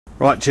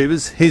Right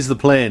tubers, here's the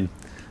plan.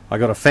 I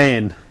got a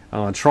fan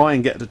and I try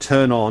and get it to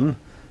turn on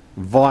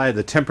via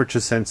the temperature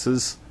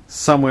sensors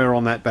somewhere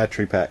on that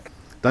battery pack.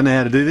 Don't know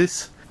how to do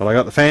this, but I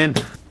got the fan.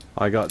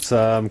 I got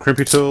some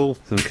crimpy tool,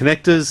 some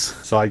connectors,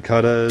 side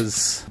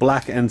cutters,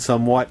 black and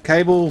some white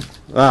cable,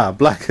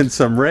 black and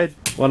some red,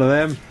 one of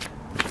them,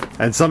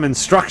 and some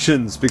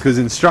instructions, because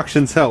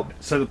instructions help.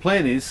 So the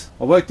plan is,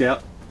 I worked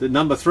out that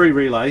number 3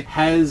 relay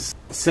has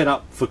set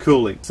up for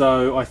cooling.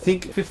 So I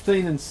think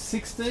 15 and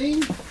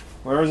 16,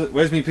 where is it?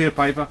 Where's my piece of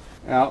paper?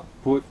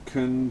 Output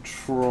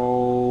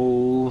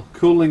control,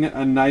 cooling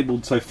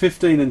enabled, so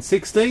 15 and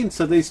 16,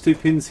 so these 2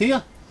 pins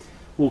here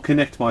will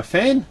connect my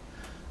fan.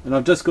 And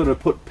I've just got to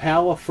put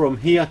power from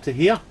here to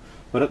here,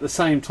 but at the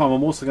same time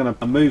I'm also going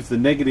to move the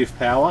negative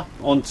power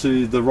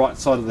onto the right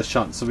side of the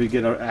shunt so we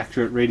get an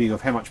accurate reading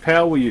of how much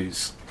power we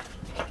use.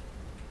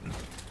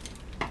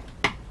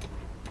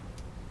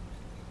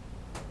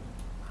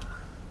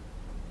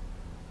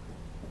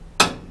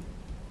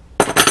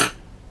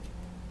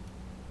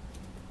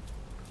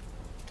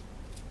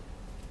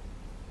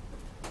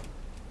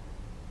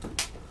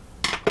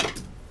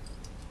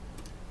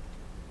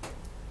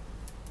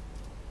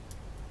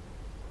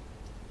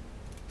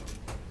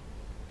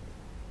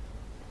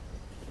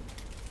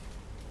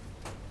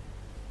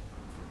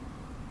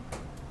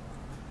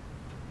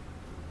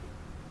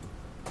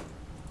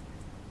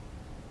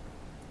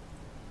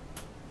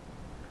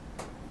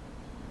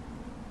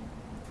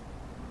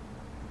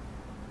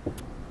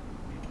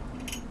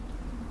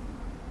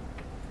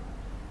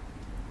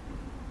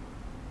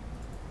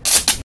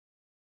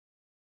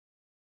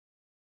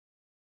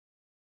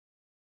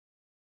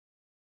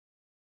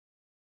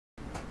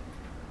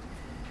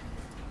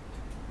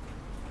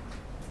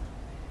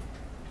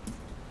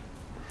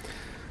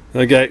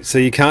 Okay, so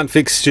you can't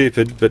fix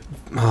stupid, but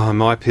am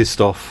I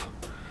pissed off.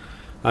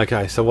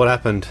 Okay, so what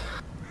happened?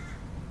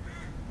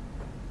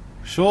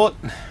 Short,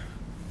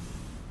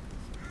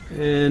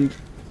 and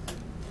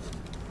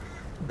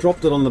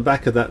dropped it on the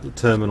back of that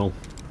terminal.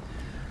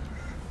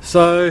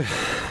 So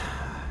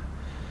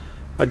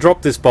I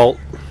dropped this bolt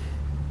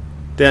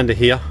down to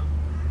here.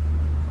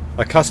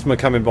 A customer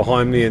came in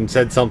behind me and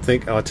said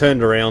something. I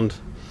turned around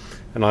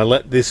and I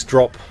let this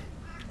drop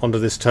onto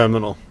this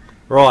terminal.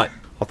 Right.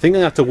 I think I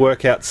have to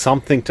work out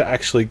something to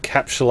actually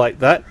encapsulate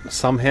that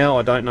somehow.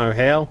 I don't know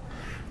how.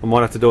 I might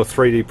have to do a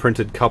 3D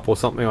printed cup or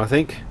something, I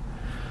think.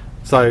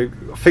 So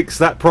fix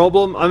that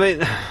problem. I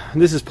mean,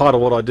 this is part of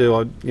what I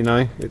do. You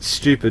know, it's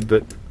stupid,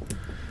 but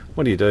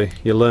what do?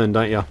 You learn,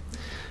 don't you?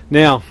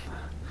 Now,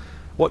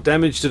 what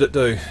damage did it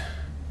do?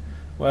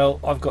 Well,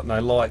 I've got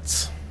no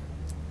lights.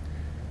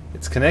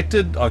 It's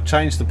connected. I've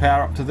changed the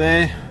power up to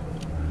there.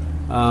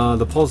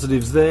 The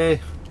positive's there.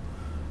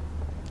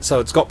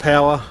 So it's got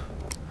power.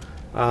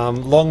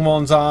 Some long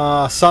mods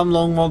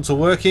are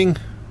working,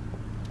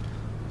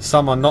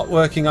 some are not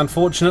working,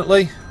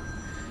 unfortunately.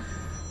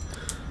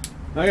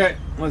 Okay,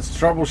 let's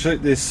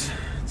troubleshoot this.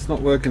 It's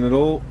not working at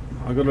all.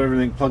 I've got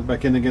everything plugged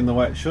back in again the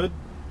way it should.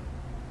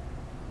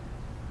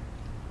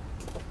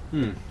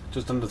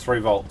 Just under 3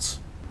 volts.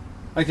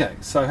 Okay,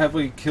 so have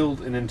we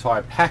killed an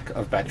entire pack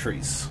of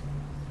batteries?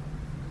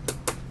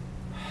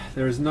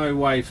 There is no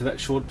way for that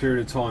short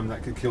period of time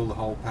that could kill the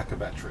whole pack of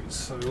batteries.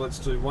 So let's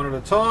do one at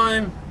a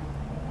time.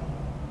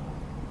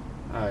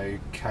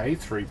 Okay,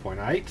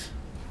 3.8,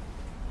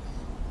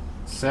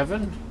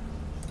 7,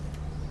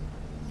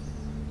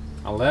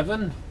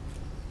 11,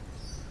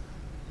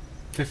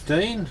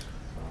 15,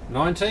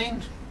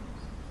 19.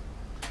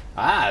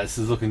 This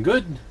is looking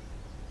good.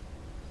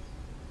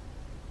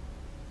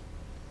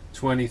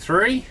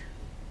 23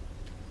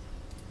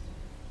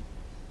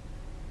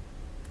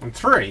 and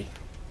 3.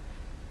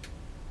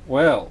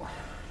 Well,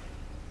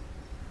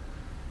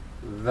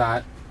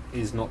 that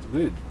is not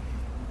good.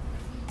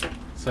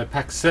 So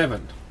pack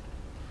 7.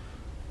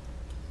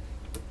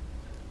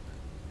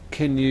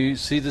 Can you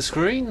see the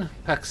screen?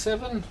 Pack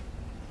 7.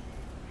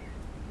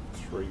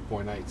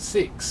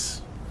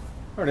 3.86.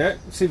 Alright,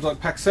 it seems like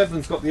pack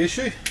 7's got the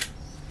issue.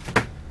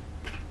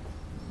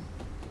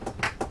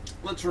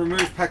 Let's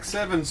remove pack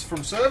 7s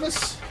from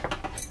service.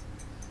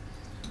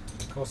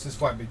 Of course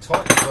this won't be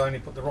tight because I only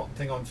put the rotten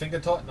thing on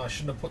finger tight and I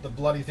shouldn't have put the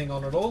bloody thing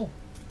on at all.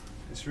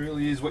 This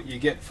really is what you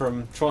get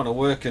from trying to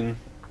work and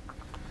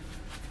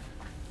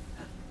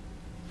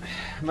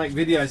make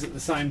videos at the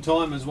same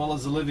time as well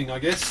as a living, I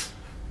guess.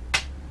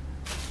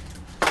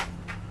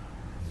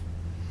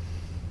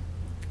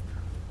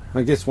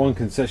 I guess one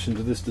concession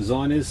to this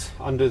design is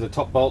undo the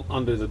top bolt,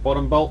 undo the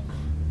bottom bolt.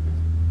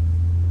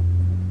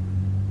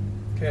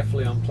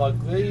 Carefully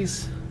unplug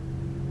these.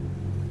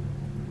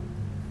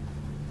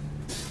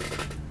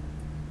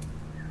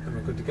 And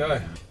we're good to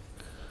go.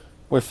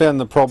 We've found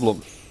the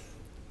problem.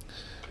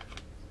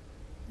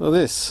 Look at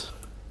this.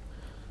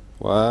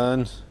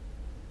 1,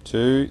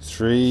 2,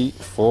 3,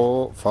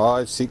 4,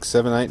 5, 6,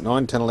 7, 8,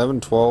 9, 10,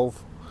 11,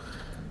 12.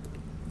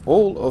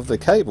 All of the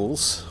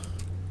cables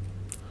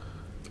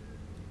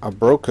are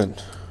broken.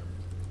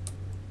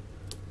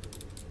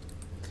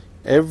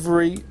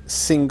 Every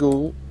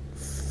single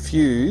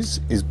fuse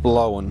is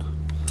blown.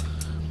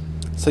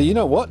 So you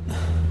know what?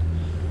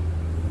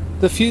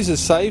 The fuse has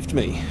saved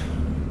me.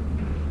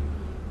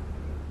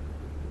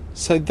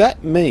 So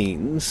that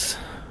means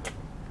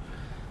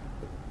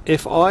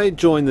if I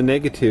join the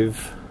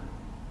negative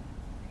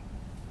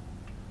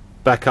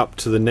back up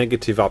to the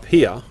negative up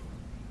here,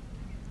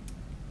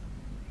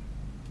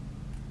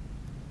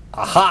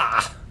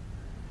 aha!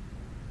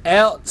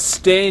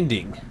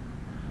 Outstanding!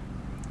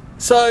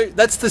 So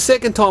that's the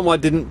second time I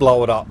didn't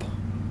blow it up.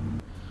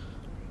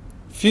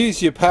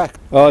 Fuse your pack.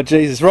 Oh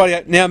Jesus,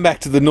 right, now I'm back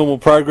to the normal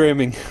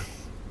programming.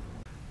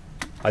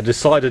 I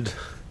decided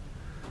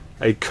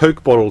a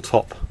Coke bottle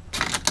top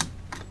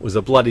was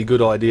a bloody good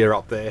idea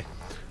up there.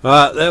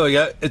 Alright, there we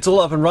go. It's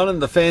all up and running,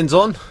 the fan's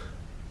on.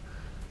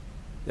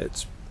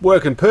 It's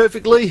working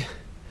perfectly.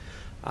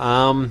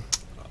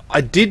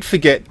 I did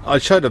forget, I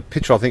showed a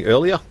picture I think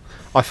earlier.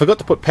 I forgot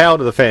to put power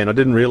to the fan, I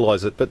didn't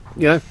realise it, but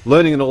you know,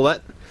 learning and all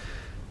that.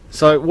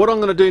 So what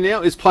I'm going to do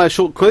now is play a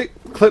short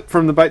clip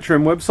from the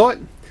Batrium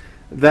website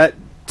that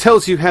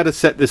tells you how to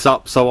set this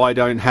up so I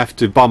don't have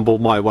to bumble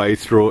my way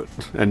through it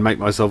and make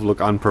myself look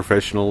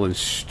unprofessional and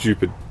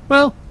stupid.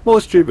 Well,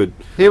 more stupid.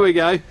 Here we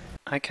go.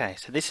 Okay,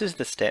 so this is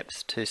the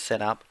steps to set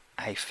up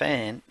a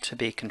fan to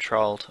be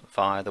controlled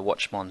via the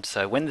Watchmon.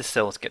 So when the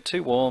cells get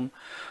too warm,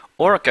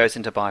 or it goes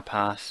into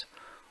bypass,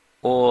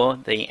 or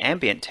the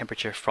ambient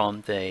temperature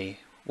from the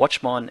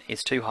Watchmon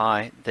is too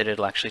high that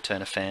it'll actually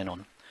turn a fan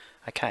on.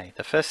 Okay,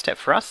 the first step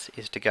for us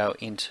is to go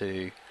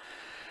into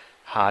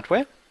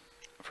hardware.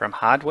 From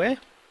hardware,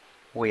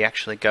 we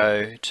actually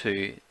go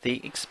to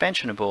the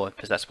expansion board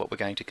because that's what we're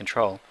going to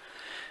control.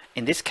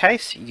 In this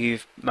case,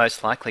 you've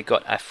most likely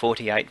got a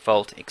 48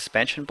 volt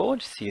expansion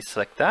board, so you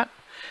select that.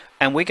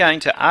 And we're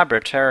going to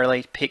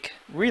arbitrarily pick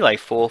relay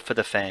 4 for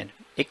the fan.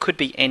 It could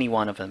be any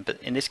one of them,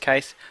 but in this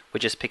case, we're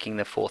just picking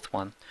the 4th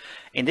one.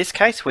 In this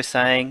case, we're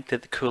saying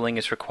that the cooling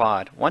is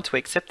required. Once we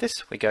accept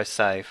this, we go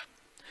save.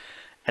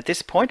 At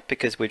this point,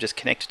 because we've just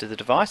connected to the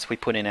device, we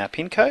put in our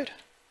PIN code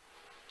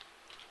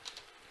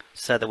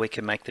so that we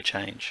can make the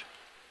change.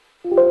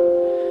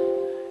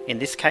 In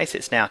this case,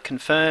 it's now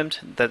confirmed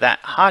that that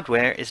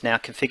hardware is now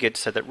configured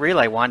so that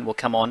relay 1 will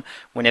come on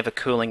whenever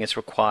cooling is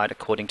required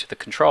according to the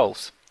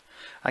controls.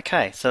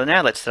 Okay, so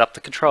now let's set up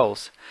the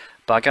controls.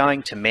 By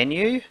going to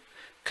Menu,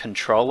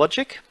 Control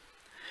Logic,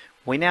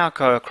 we now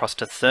go across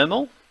to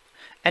Thermal,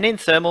 and in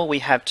Thermal we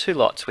have two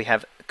lots. We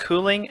have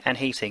cooling and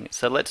heating,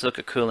 so let's look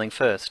at cooling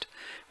first.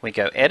 We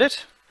go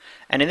Edit,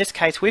 and in this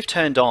case we've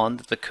turned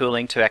on the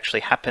cooling to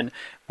actually happen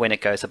when it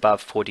goes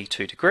above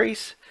 42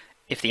 degrees,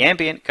 if the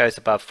ambient goes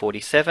above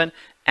 47,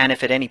 and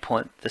if at any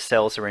point the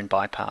cells are in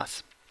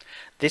bypass.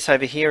 This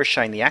over here is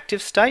showing the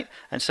active state,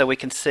 and so we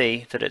can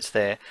see that it's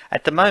there.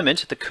 At the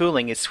moment the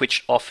cooling is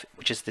switched off,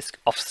 which is this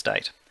off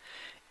state.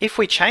 If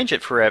we change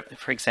it for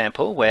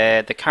example,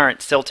 where the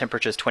current cell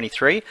temperature is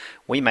 23,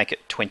 we make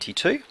it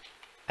 22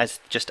 as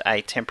just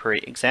a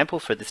temporary example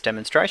for this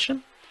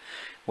demonstration.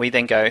 We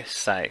then go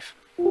save.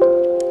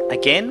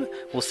 Again,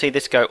 we'll see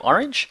this go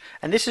orange,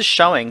 and this is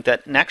showing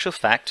that in actual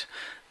fact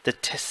the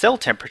cell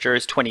temperature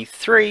is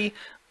 23.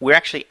 We're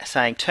actually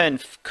saying turn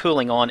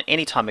cooling on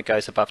anytime it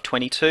goes above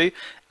 22,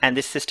 and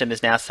this system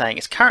is now saying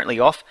it's currently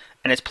off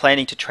and it's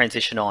planning to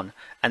transition on.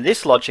 And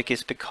this logic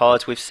is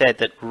because we've said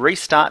that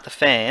restart the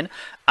fan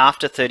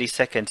after 30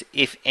 seconds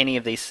if any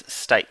of these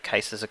state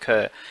cases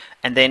occur.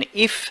 And then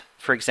if,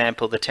 for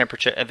example, the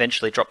temperature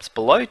eventually drops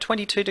below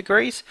 22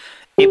 degrees,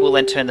 it will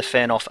then turn the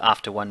fan off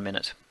after 1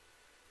 minute.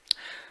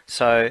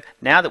 So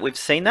now that we've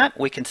seen that,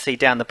 we can see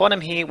down the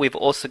bottom here, we've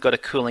also got a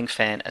cooling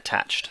fan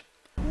attached.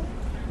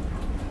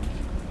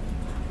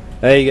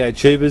 There you go,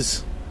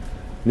 tubers.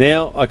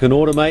 Now I can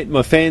automate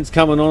my fans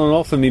coming on and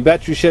off in my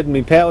battery shed and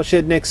my power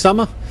shed next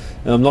summer,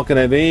 and I'm not going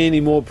to have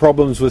any more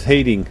problems with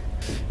heating.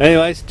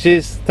 Anyways,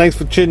 cheers. Thanks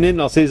for tuning in.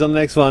 I'll see you on the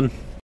next one.